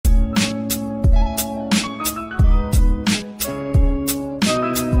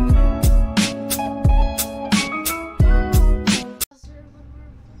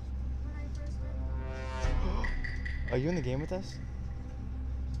the game with us?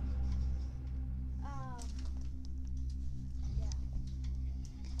 Yeah.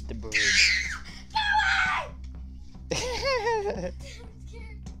 The bird.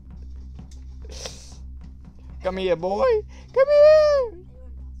 Come here, boy. Come here.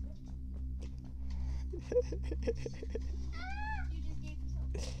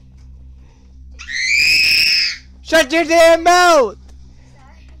 Shut your damn mouth!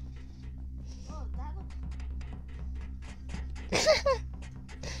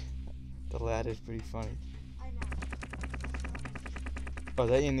 The ladder's pretty funny. I know. Oh, is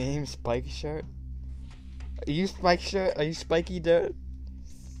that your name, Spiky Shirt? Are you Spike Shirt? Are you Spiky Dirt?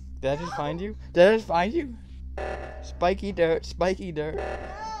 Did I just find you? Did I just find you? Spiky Dirt, Spiky Dirt.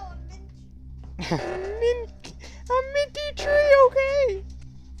 No, Mint, a minty tree, okay?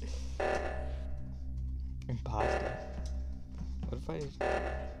 Imposter. What if I just...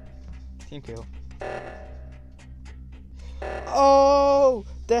 Team kill. Oh!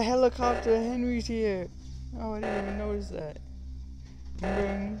 The helicopter Henry's here. Oh, I didn't even notice that.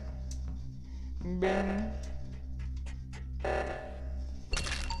 Bing. Bing. He's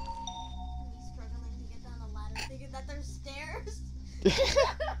struggling to get down the ladder, thinking that there's stairs.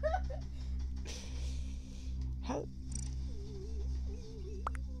 How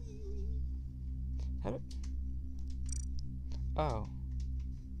do... Oh.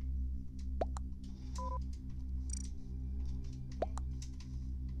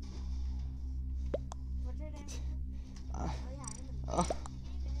 What's your name? Uh, Oh yeah, uh,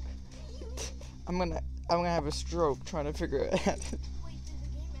 I'm gonna have a stroke trying to figure it out. Wait, did the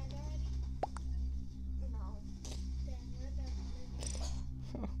game end already? No. Dang, where'd that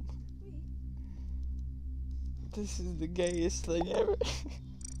Wait. This is the gayest thing ever.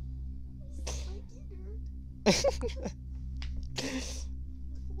 Spiky dirt.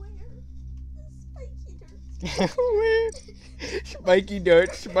 Where? Spiky dirt. Where? Spiky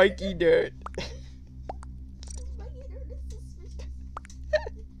dirt, spiky dirt. Spiky dirt is suspicious.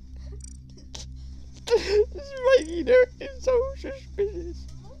 Spiky dirt is so suspicious.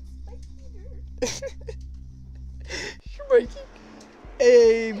 Spiky dirt. Spiky.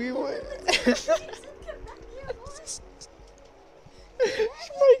 Hey, we went.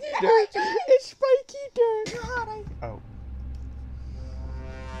 Spiky dirt. It's spiky dirt. Oh.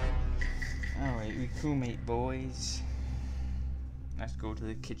 Alright, we crewmate, boys. Let's go to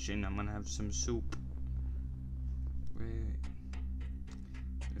the kitchen. I'm gonna have some soup. Wait.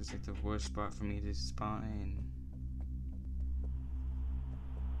 It's like the worst spot for me to spawn in.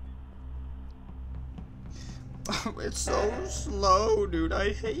 It's so slow, dude.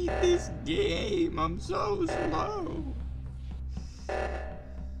 I hate this game. I'm so slow.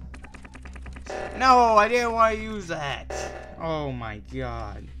 No, I didn't want to use that. Oh my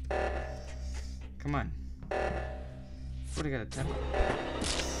god. Come on. What, I got a temper?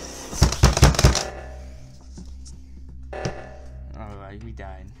 Alright, we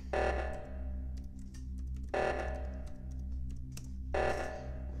died.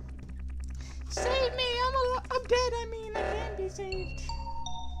 Save me! I'm dead. I mean, I can't be saved.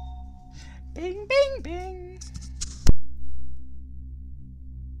 Bing, bing, bing.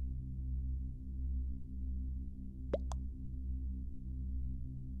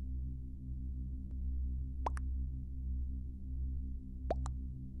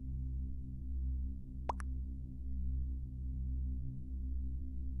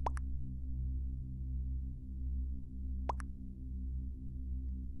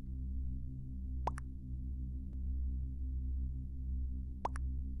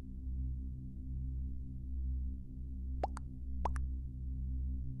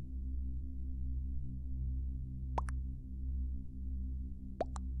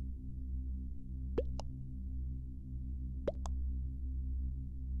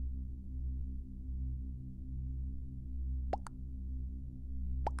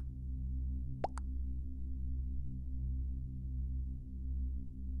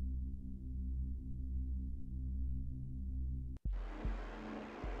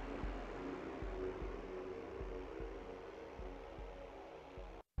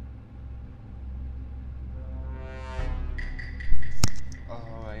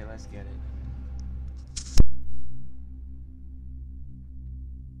 Alright, let's get it.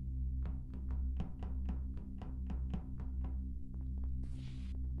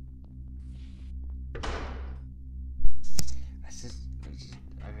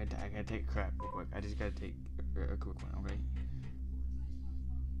 I gotta take a crap real quick. I just gotta take a quick one, okay?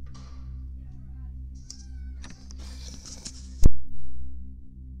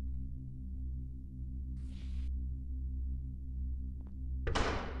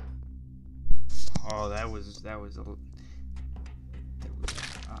 Oh, that was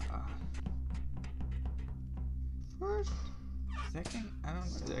first? Second? I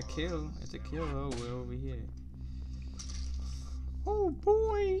don't know. A kill. It's a kill. Oh, we're over here. Oh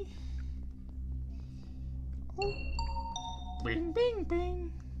boy. Oh. Bing, bing,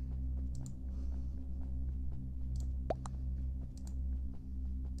 bing.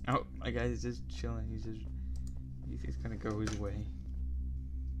 Oh, my guy's just chilling. He's gonna go his way.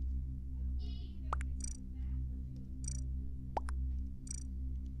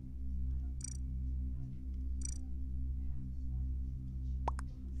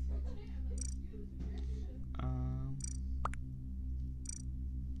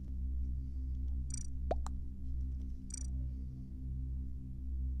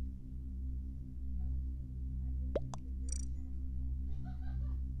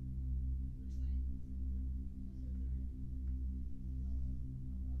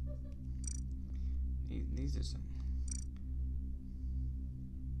 These are some.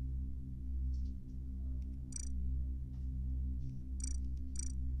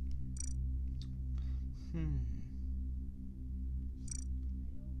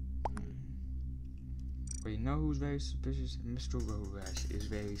 Wait, you know who's very suspicious? Mr. Road Rash is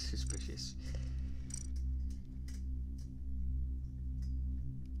very suspicious.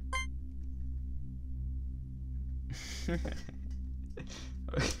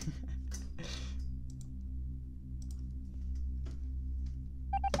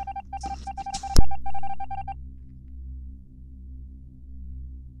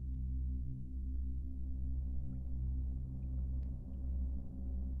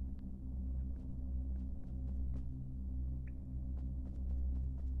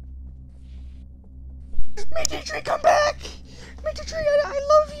 Mayday Tree, come back! Mayday Tree, I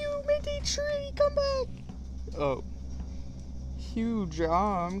love you! Mayday Tree, come back! Oh. Huge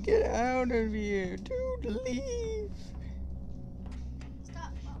arm, get out of here. Dude, leave.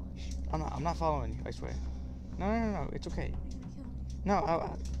 Stop following. I'm not following you, I swear. No, it's okay.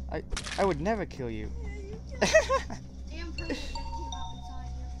 No, I would never kill you. Damn person that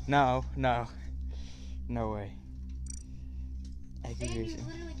came out inside you. No way. And you Aggravation.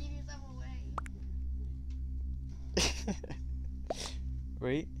 literally gave yourself away.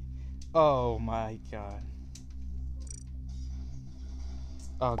 Wait. Oh my god.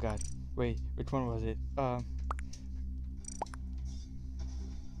 Oh god. Wait, which one was it?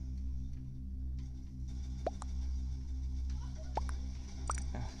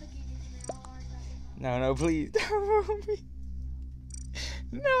 No, please. Don't move me.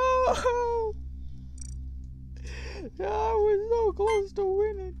 No! I was so close to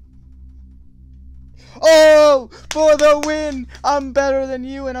winning. Oh! For the win! I'm better than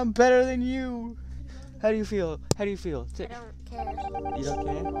you and I'm better than you. How do you feel? How do you feel? I don't care. You don't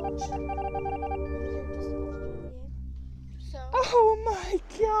care? So. Oh my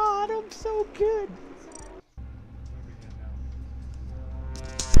god, I'm so good.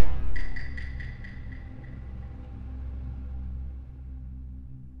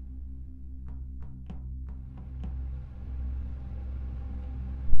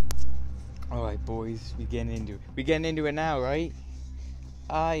 Alright boys, we getting into it now, right?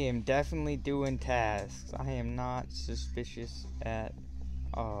 I am definitely doing tasks. I am not suspicious at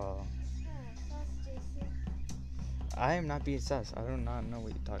all. I am not being sus. I do not know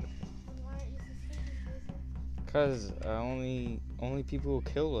what you're talking about. Why aren't you suspicious, Jason? Cause only people who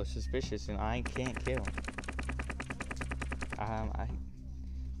kill are suspicious, and I can't kill.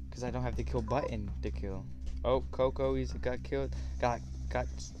 Cause I don't have the kill button to kill. Oh, Coco, he's got killed. Got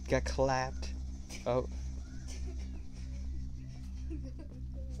clapped. Oh.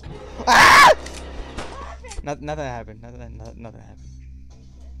 Ah! Nothing happened. Nothing happened.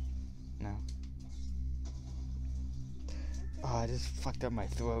 No. Oh, I just fucked up my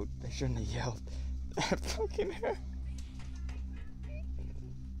throat. I shouldn't have yelled. That fucking hurt.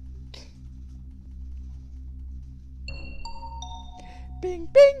 Bing,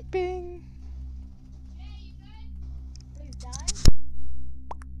 bing, bing. Are you done?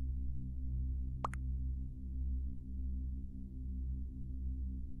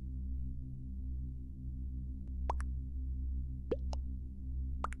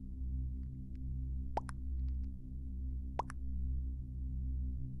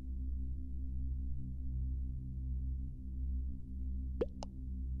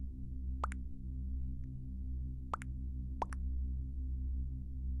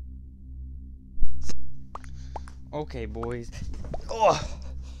 Okay, boys. Oh,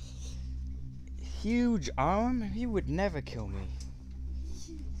 huge arm. He would never kill me.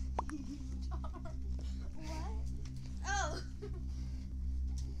 What? Oh.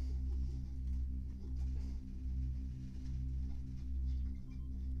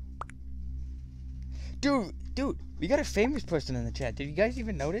 Dude, Dude, we got a famous person in the chat. Did you guys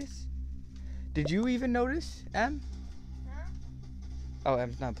even notice? Did you even notice, Em? Huh? Oh,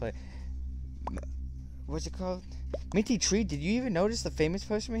 Em's not playing. What's it called? Minty Tree, did you even notice the famous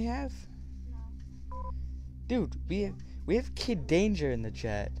person we have? No. Dude, we have Kid Danger in the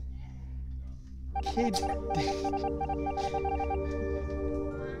chat. Kid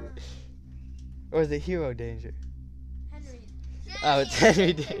Or is it Hero Danger? Henry. Oh, it's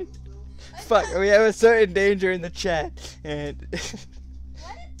Henry Danger. Fuck, we have a certain danger in the chat. And Why did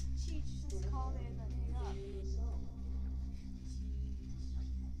Cheech just call me and then hang up?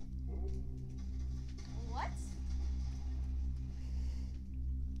 What?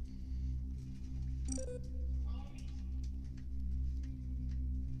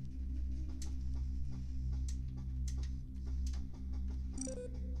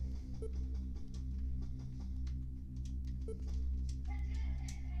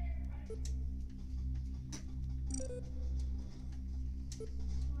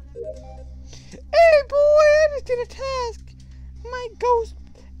 hey boy, I just did a task. My ghost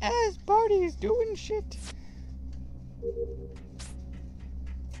ass party is doing shit.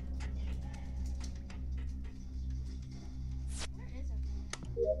 Where is everyone?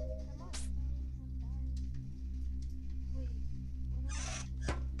 Come on. Wait.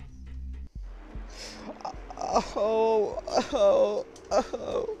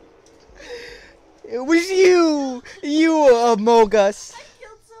 Oh. It was you! You among us. I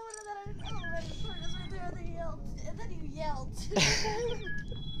killed someone and then I already was right there and then you yelled.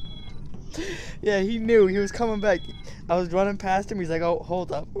 Yeah, he knew. He was coming back. I was running past him. He's like, oh,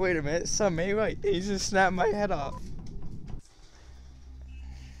 hold up. Wait a minute. Something ain't right. He just snapped my head off.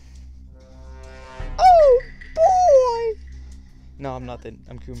 Oh, boy! No, I'm nothing.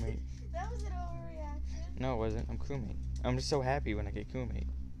 I'm crewmate. That was an overreaction. No, it wasn't. I'm crewmate. I'm just so happy when I get crewmate.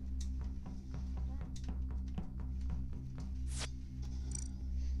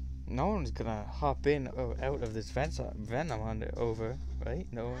 No one's gonna hop in or out of this vent I'm under over, right?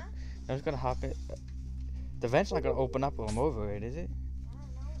 No one. No one's gonna hop in. The vent's not gonna open up when I'm over it, is it? I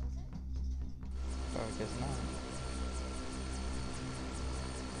don't know, is it? Oh, I guess not.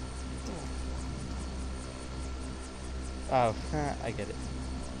 Oh, I get it.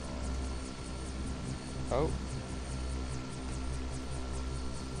 Oh.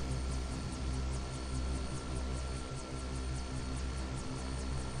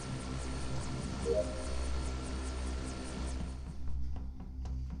 You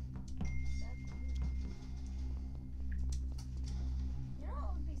know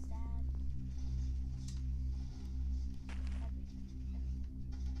what would be sad?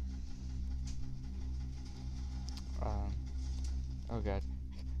 Oh god.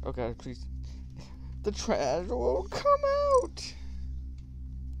 Oh god, please. The trash will come out!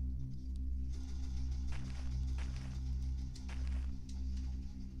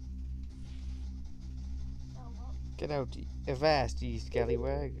 Oh, well. Get out, avast, ye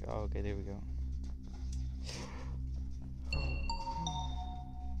scallywag. Oh, okay, there we go.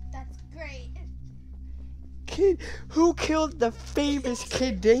 That's great. Kid, who killed the famous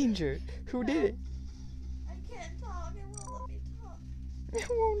Kid Danger? Who did it? I can't talk. It won't let me talk. It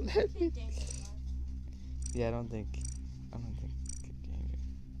won't let me. Kid Danger. Yeah, I don't think Kid Danger.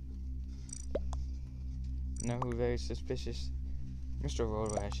 No, who very suspicious? Mr.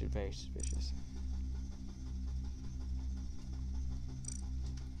 Road Rash is very suspicious.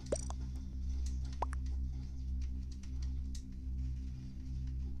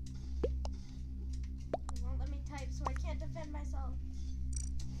 It won't let me type, so I can't defend myself.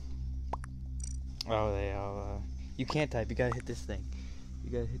 Oh, they all, you can't type, you gotta hit this thing.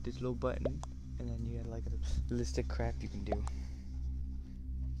 You gotta hit this little button, and then you got like a list of crap you can do.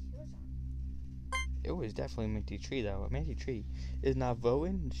 It was definitely Minty Tree, though. Minty Tree is not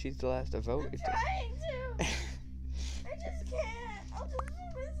voting. She's the last to vote. I'm trying to. I just can't. I'll just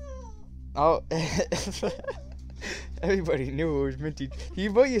do myself. Oh, everybody knew it was Minty. Do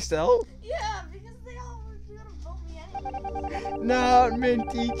you vote yourself? Yeah, because they all were gonna vote me anyway. Not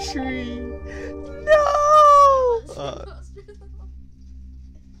Minty Tree. No. Okay. Okay.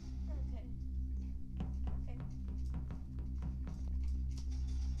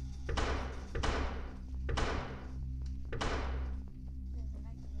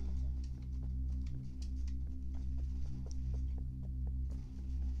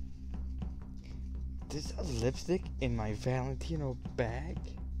 There's a lipstick in my Valentino bag.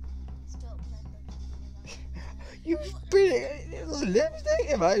 Spilt You spit lipstick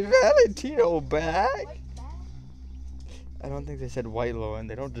in my Valentino bag? white bag. I don't think they said white, Lauren.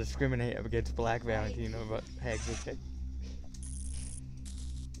 They don't discriminate against black Valentino bags, okay?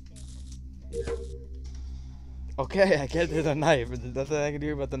 Okay, I get there's a knife, but there's nothing I can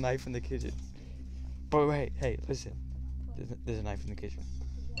do about the knife in the kitchen. But wait, hey, listen. There's a knife in the kitchen.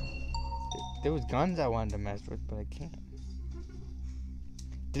 There was guns I wanted to mess with, but I can't.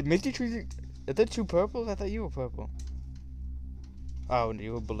 Did Misty trees? Are there two purples? I thought you were purple. Oh,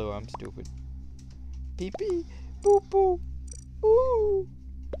 you were blue. I'm stupid. Pee pee, boo boo, ooh.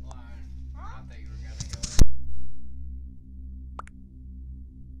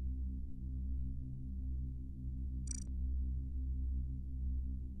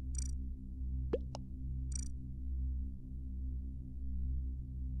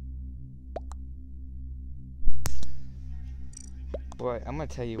 Boy, I'm gonna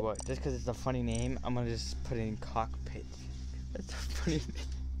tell you what. Just because it's a funny name, I'm gonna just put it in cockpit. That's a funny name.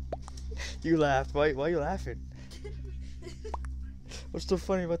 You laughed. Why are you laughing? What's so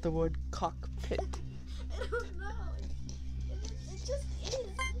funny about the word cockpit? I don't know. It just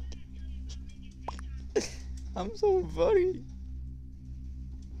is. I'm so funny.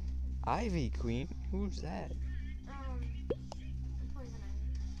 Ivy Queen? Who's that? Poison ivy.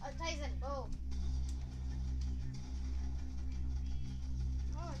 Oh, Tyson, go.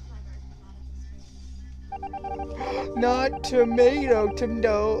 Oh, it's my birthday, not at this rate. Not tomato.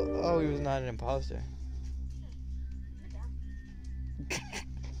 Oh, he was not an imposter.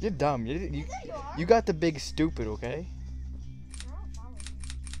 You're dumb. You got the big stupid, okay? I don't follow you.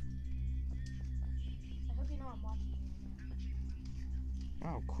 I hope you know I'm watching you.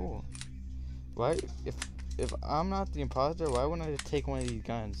 Oh, cool. Why? If I'm not the imposter, why wouldn't I just take one of these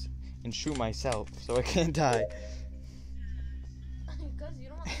guns and shoot myself so I can't die? Because you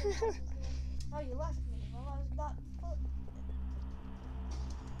don't want to. Oh, you left me. Well, I was not.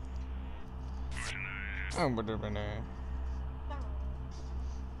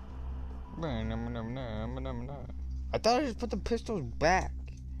 I thought I just put the pistols back.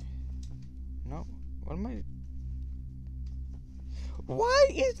 No. What am I? Why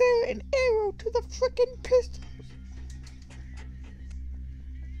is there an arrow to the frickin' pistols?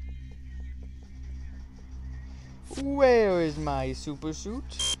 Where is my super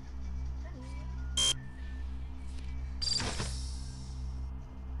suit?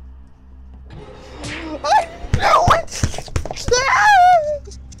 I know it!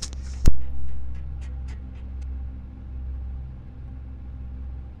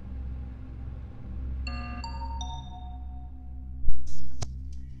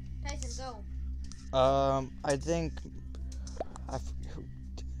 Tyson, go. I think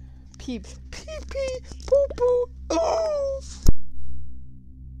peep, pee pee, poo poo. Oh!